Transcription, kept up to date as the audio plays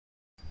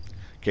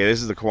Okay,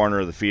 this is the corner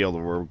of the field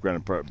where we're going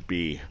to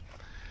be.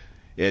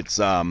 It's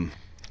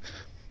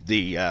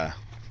the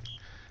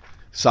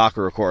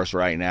soccer course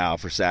right now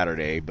for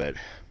Saturday, but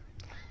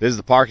this is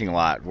the parking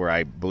lot where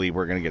I believe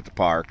we're going to get to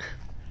park.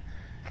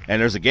 And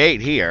there's a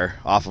gate here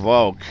off of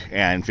Oak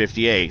and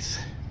 58th.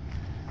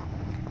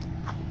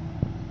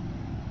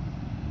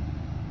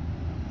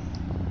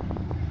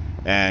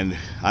 And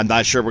I'm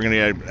not sure we're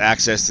going to get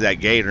access to that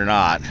gate or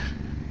not.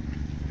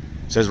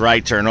 It says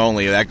right turn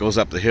only. That goes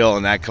up the hill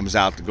and that goes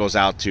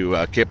out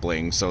to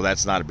Kipling, so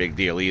that's not a big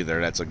deal either.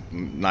 That's a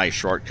nice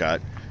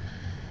shortcut.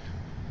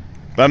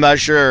 But I'm not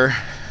sure.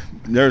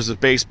 There's a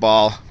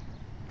baseball,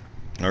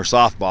 or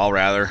softball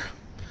rather.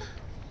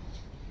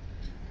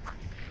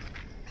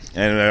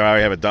 And I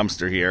already have a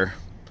dumpster here.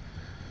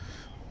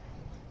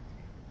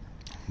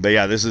 But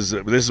yeah, this is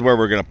where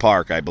we're going to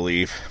park, I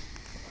believe.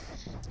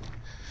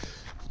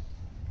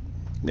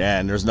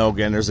 And there's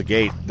a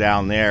gate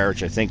down there,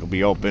 which I think will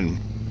be open.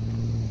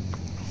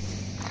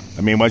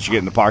 I mean, once you get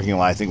in the parking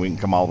lot, I think we can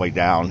come all the way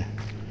down.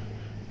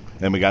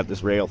 Then we got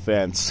this rail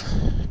fence.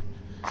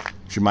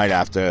 Which you might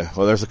have to,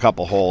 well, there's a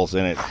couple holes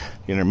in it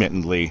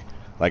intermittently,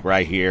 like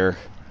right here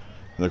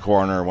in the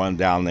corner, one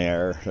down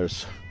there.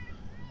 There's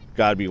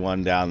got to be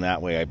one down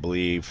that way, I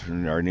believe,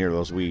 or near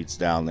those weeds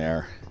down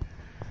there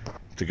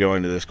to go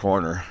into this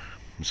corner.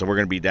 So we're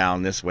going to be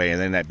down this way,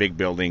 and then that big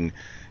building,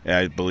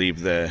 I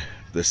believe the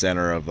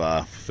center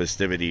of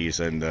festivities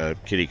and the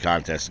kitty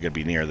contest is going to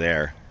be near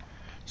there.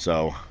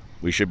 So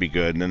we should be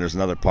good. And then there's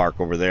another park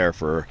over there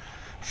for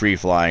free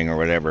flying or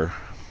whatever.